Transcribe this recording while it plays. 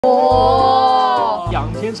哦，仰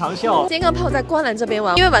天长啸。今天跟朋友在观澜这边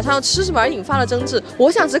玩，因为晚上要吃什么而引发了争执。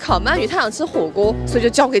我想吃烤鳗鱼，他想吃火锅，所以就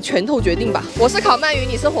交给拳头决定吧。我是烤鳗鱼，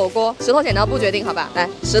你是火锅，石头剪刀布决定，好吧？来，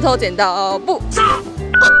石头剪刀布。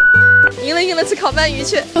赢了，吃烤鳗鱼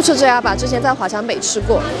去。就吃这家吧，之前在华强北吃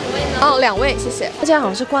过。哦，2位，谢谢。这家好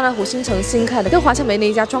像是观澜湖新城新开的，跟华强北那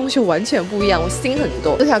一家装修完全不一样，我新很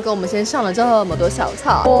多。这条给我们先上了这么多小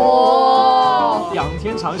菜。哇，仰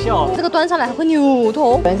天长啸。这个端上来还会扭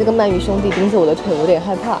头。原来这个鳗鱼兄弟盯着我的腿，有点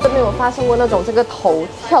害怕。都没有发生过那种这个头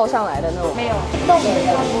跳上来的那种。没有，动物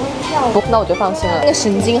它不会跳。那我就放心了。那个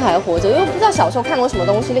神经还活着，因为不知道小时候看过什么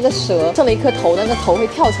东西，那个蛇剩了一颗头，那个头会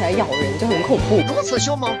跳起来咬人，就很恐怖。如此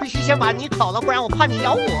凶猛，必须先把你烤了，不然我怕你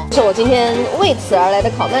咬我。是我今天为此而来的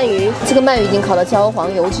烤鳗鱼。这个鳗鱼已经烤到焦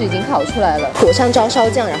黄，油脂已经烤出来了，裹上照烧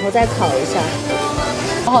酱，然后再烤一下。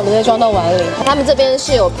好好的再装到碗里。他们这边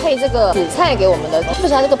是有配这个紫菜给我们的，就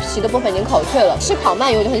是它这个皮的部分已经烤脆了。吃烤鳗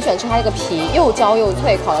鱼我就很喜欢吃它这个皮，又焦又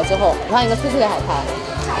脆，烤了之后放一个脆脆的海苔，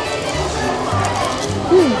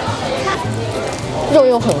肉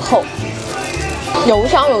又很厚，油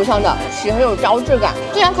香的，皮很有胶质感。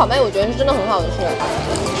这家烤鳗鱼我觉得是真的很好吃。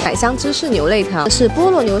海香芝士牛肋条是菠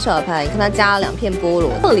萝牛小排，你看它加了2片菠萝，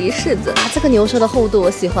凤梨柿子。这个牛舌的厚度我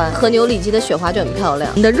喜欢，和牛里脊的雪花就很漂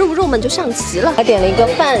亮，你的肉们就上齐了。还点了一个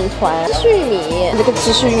饭团，芝士玉米，这个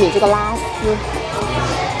芝士玉米这个拉丝，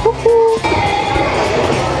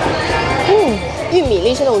玉米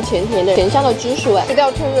粒是那种甜甜的、甜香的芝士味，一定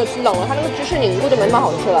要趁热吃，冷了它那个芝士凝固就没那么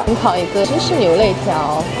好吃了。你烤一个芝士牛肋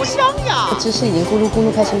条，好香呀！芝士已经咕噜咕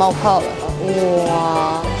噜开始冒泡了，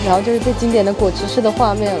哇！然后就是最经典的裹芝士的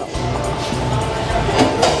画面了。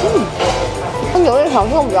它牛肋条是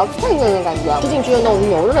那种比较脆嫩的感觉，吃进去的那种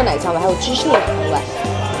牛肉的奶香味，还有芝士的口味。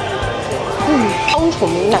双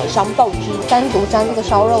重奶香爆汁，单独沾这个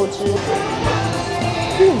烧肉汁。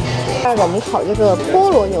第二个我们烤这个菠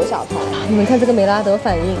萝牛小排，你们看这个梅拉德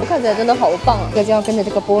反应，看起来真的好棒啊！这个就要跟着这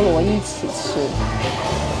个菠萝一起吃，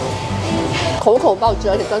口口爆汁，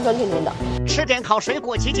而且酸酸甜甜的。吃点烤水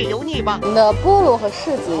果解解油腻吧。我们的菠萝和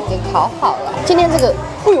柿子已经烤好了。今天这个，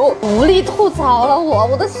哎呦，无力吐槽了我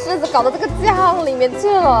的柿子搞到这个酱里面去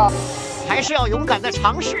了，还是要勇敢的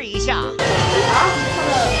尝试一下。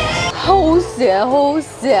齁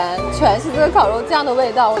咸，全是这个烤肉酱的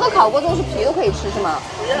味道。这个烤过之后是皮都可以吃是吗？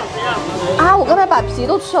啊，我刚才把皮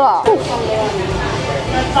都吃了。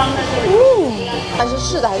但是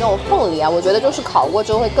柿子还是那种凤梨啊，我觉得就是烤过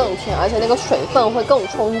之后会更甜，而且那个水分会更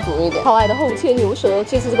充足一点。超爱的厚切牛舌，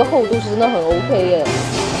这次这个厚度是真的很 OK 耶。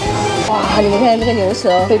哇，你们看这个牛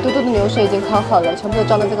舌，肥嘟嘟的牛舌已经烤好了，全部都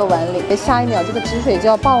装到这个碗里。下一秒这个汁水就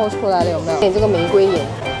要爆出来了，有没有？点这个玫瑰盐。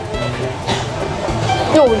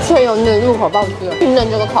又脆又嫩，入口爆汁，巨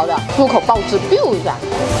嫩这个烤的，入口爆汁 ，biu 一下，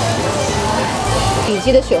里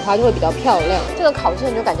脊的雪花就会比较漂亮。这个烤之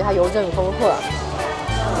前就感觉它油脂很丰富了，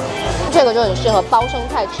这个就很适合包生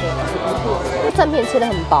菜吃。蒜片切得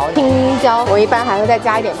很薄，青椒我一般还会再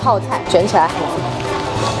加一点泡菜，卷起来。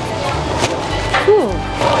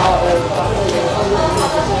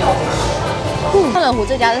观澜湖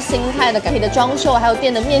这家是新开的，整体的装修还有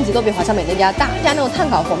店的面积都比华强北那家大。这家那种炭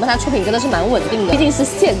烤红焖，它出品真的是蛮稳定的，毕竟是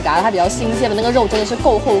现炸的，它比较新鲜的，那个肉真的是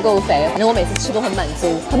够厚够肥，反正我每次吃都很满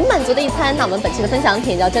足的一餐。那我们本期的分享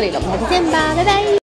体验就到这里了，我们下期见吧，拜拜。